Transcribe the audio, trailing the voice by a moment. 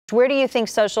Where do you think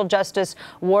social justice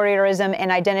warriorism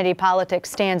and identity politics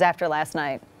stands after last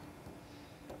night?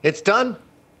 It's done.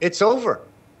 It's over.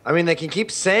 I mean, they can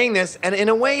keep saying this, and in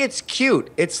a way, it's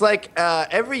cute. It's like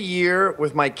every year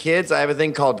with my kids, I have a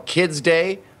thing called Kids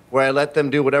Day, where I let them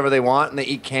do whatever they want, and they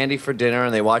eat candy for dinner,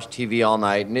 and they watch TV all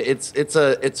night, and it's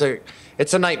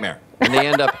a nightmare. And they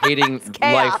end up hating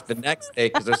life the next day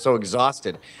because they're so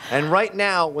exhausted. And right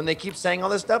now, when they keep saying all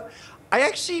this stuff, I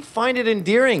actually find it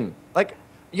endearing. Like,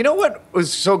 you know what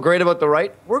was so great about the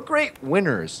right? We're great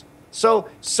winners. So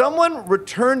someone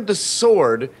returned the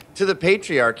sword to the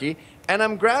patriarchy, and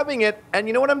I'm grabbing it, and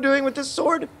you know what I'm doing with this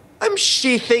sword? I'm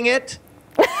sheathing it.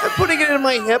 I'm putting it in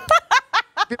my hip.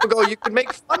 People go, you can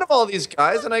make fun of all these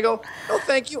guys. And I go, no,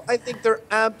 thank you. I think they're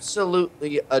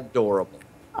absolutely adorable.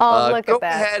 Oh, look go at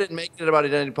that. Go ahead and make it about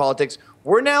identity politics.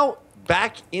 We're now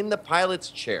back in the pilot's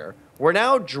chair. We're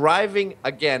now driving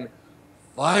again,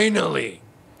 finally,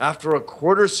 after a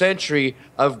quarter century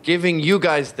of giving you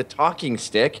guys the talking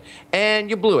stick, and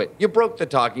you blew it. You broke the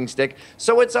talking stick.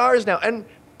 So it's ours now. And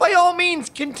by all means,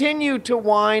 continue to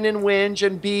whine and whinge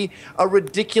and be a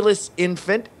ridiculous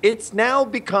infant. It's now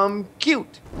become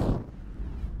cute.